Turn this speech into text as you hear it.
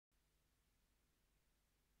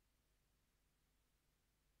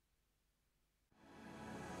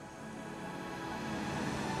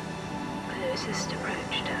closest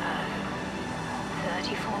approach to Earth.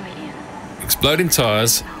 34 million. Exploding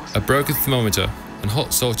tyres, a broken thermometer, and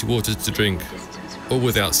hot salty water to drink, all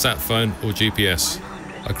without sat phone or GPS.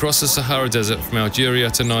 I crossed the Sahara Desert from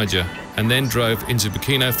Algeria to Niger, and then drove into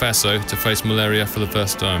Burkina Faso to face malaria for the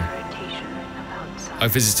first time. I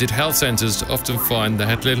visited health centres to often find they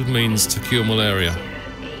had little means to cure malaria.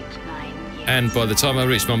 And by the time I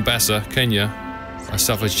reached Mombasa, Kenya, I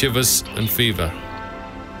suffered shivers and fever.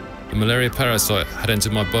 The malaria parasite had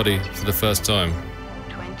entered my body for the first time.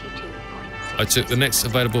 I took the next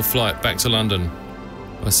available flight back to London.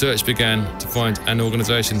 My search began to find an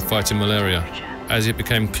organisation fighting malaria, as it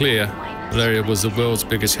became clear malaria was the world's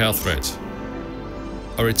biggest health threat.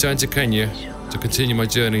 I returned to Kenya to continue my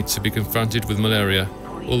journey to be confronted with malaria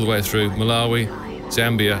all the way through Malawi,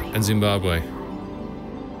 Zambia and Zimbabwe.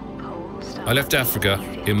 I left Africa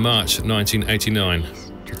in March 1989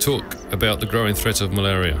 to talk about the growing threat of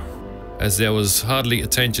malaria, as there was hardly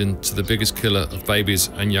attention to the biggest killer of babies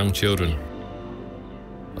and young children.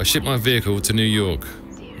 I shipped my vehicle to New York.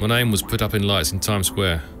 My name was put up in lights in Times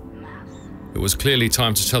Square. It was clearly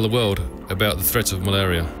time to tell the world about the threat of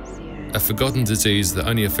malaria, a forgotten disease that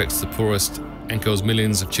only affects the poorest and kills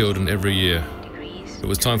millions of children every year. It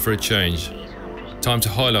was time for a change, time to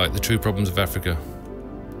highlight the true problems of Africa.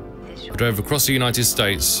 I drove across the United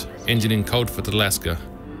States, ending in Coldford, Alaska,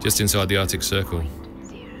 just inside the Arctic Circle.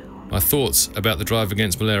 My thoughts about the drive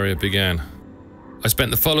against malaria began. I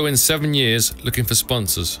spent the following 7 years looking for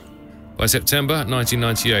sponsors. By September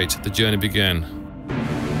 1998, the journey began.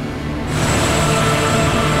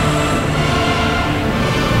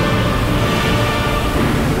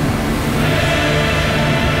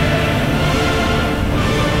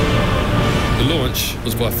 The launch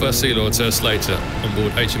was by First Sea Lord Sir Slater on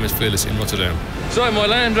board HMS Fearless in Rotterdam. So my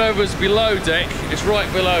Land Rover's below deck, it's right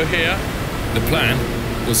below here. The plan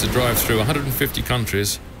was to drive through 150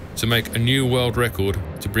 countries to make a new world record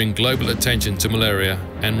to bring global attention to malaria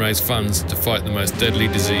and raise funds to fight the most deadly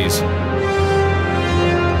disease.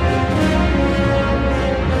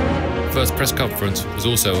 The first press conference was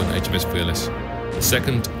also on HMS Fearless, the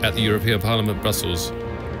second at the European Parliament Brussels,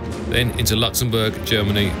 then into Luxembourg,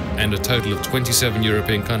 Germany and a total of 27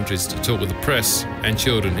 European countries to talk with the press and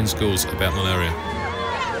children in schools about malaria.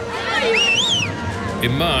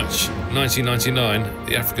 In March 1999,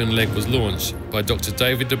 the African leg was launched by Dr.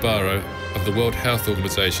 David Debaro of the World Health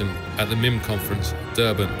Organization at the MIM conference,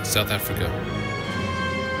 Durban, South Africa.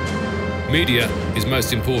 Media is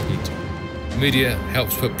most important. Media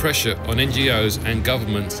helps put pressure on NGOs and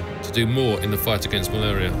governments to do more in the fight against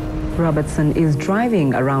malaria. Robertson is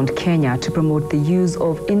driving around Kenya to promote the use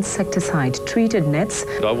of insecticide-treated nets.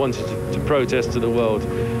 I wanted to protest to the world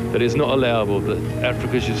that it's not allowable that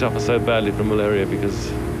Africa should suffer so badly from malaria,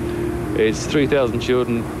 because it's 3,000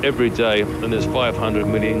 children every day and there's 500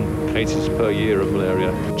 million cases per year of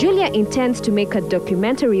malaria. Julia intends to make a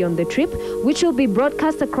documentary on the trip, which will be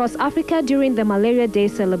broadcast across Africa during the Malaria Day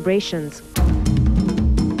celebrations.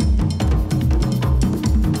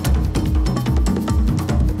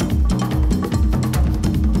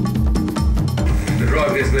 The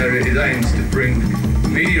drive against malaria is aimed to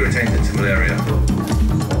bring media attention to malaria.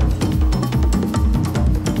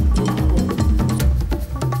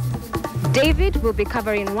 David will be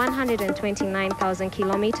covering 129,000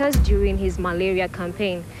 kilometers during his malaria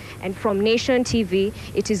campaign. And from Nation TV,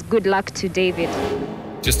 it is good luck to David.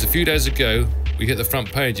 Just a few days ago, we hit the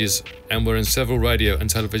front pages and were in several radio and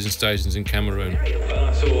television stations in Cameroon.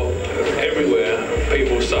 I saw everywhere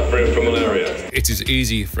people suffering from malaria. It is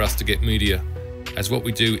easy for us to get media, as what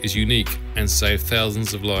we do is unique and save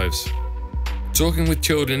thousands of lives. Talking with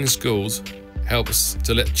children in schools helps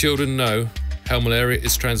to let children know how malaria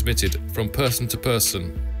is transmitted from person to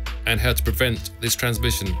person and how to prevent this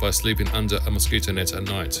transmission by sleeping under a mosquito net at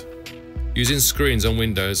night, using screens on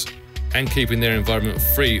windows and keeping their environment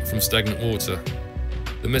free from stagnant water.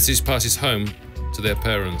 The message passes home to their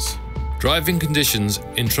parents. Driving conditions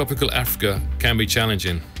in tropical Africa can be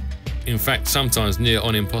challenging, in fact sometimes near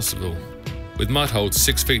on impossible. With mud holes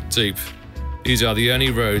 6 feet deep, these are the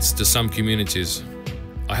only roads to some communities.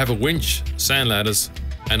 I have a winch, sand ladders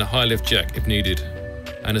and a high lift jack if needed,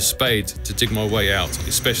 and a spade to dig my way out,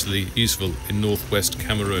 especially useful in northwest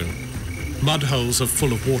Cameroon. Mud holes are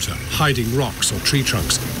full of water, hiding rocks or tree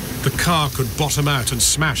trunks. The car could bottom out and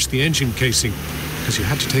smash the engine casing because you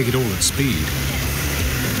had to take it all at speed.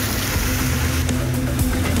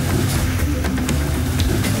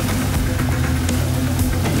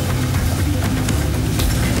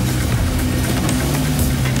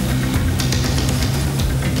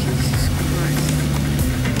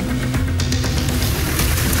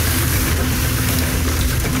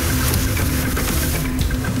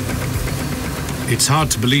 It's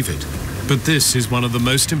hard to believe it, but this is one of the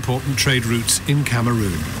most important trade routes in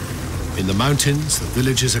Cameroon. In the mountains, the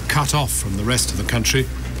villages are cut off from the rest of the country.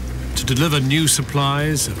 To deliver new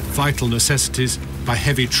supplies of vital necessities by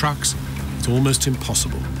heavy trucks, it's almost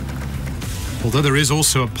impossible. Although there is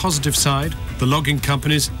also a positive side, the logging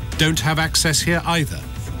companies don't have access here either,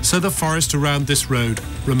 so the forest around this road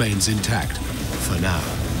remains intact for now.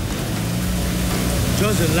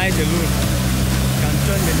 Just the light alone can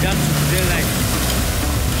turn the dark to daylight.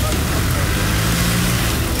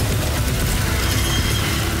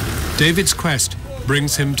 David's quest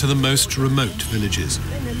brings him to the most remote villages,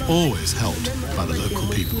 always helped by the local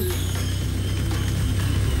people.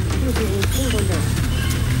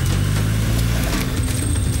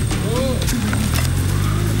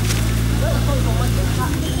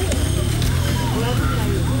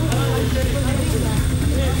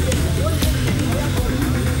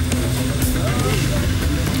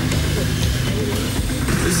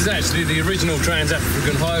 This is actually the original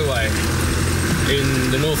Trans-African Highway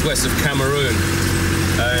in the northwest of Cameroon,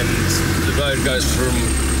 and the road goes from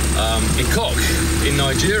Ikok in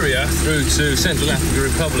Nigeria through to Central African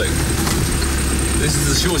Republic. This is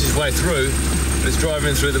the shortest way through. It's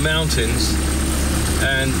driving through the mountains,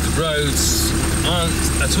 and the roads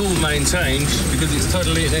aren't at all maintained because it's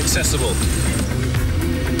totally inaccessible.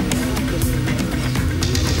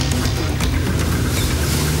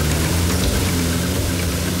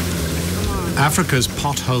 Africa's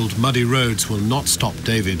potholed, muddy roads will not stop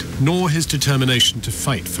David, nor his determination to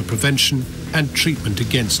fight for prevention and treatment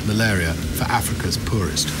against malaria for Africa's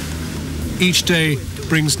poorest. Each day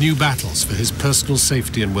brings new battles for his personal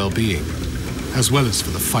safety and well-being, as well as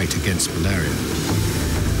for the fight against malaria.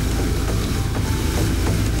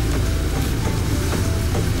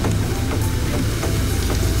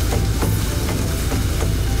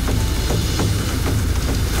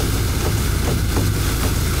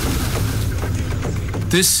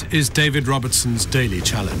 This is David Robertson's daily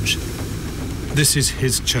challenge. This is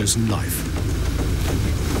his chosen life.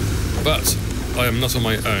 But I am not on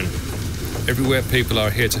my own. Everywhere people are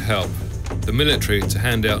here to help. The military to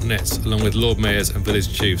hand out nets along with Lord Mayors and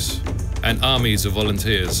village chiefs, and armies of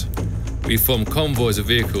volunteers. We form convoys of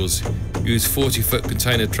vehicles, use 40-foot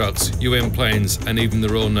container trucks, UN planes and even the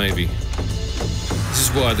Royal Navy. This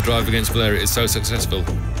is why the drive against malaria is so successful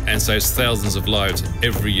and saves thousands of lives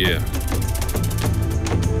every year.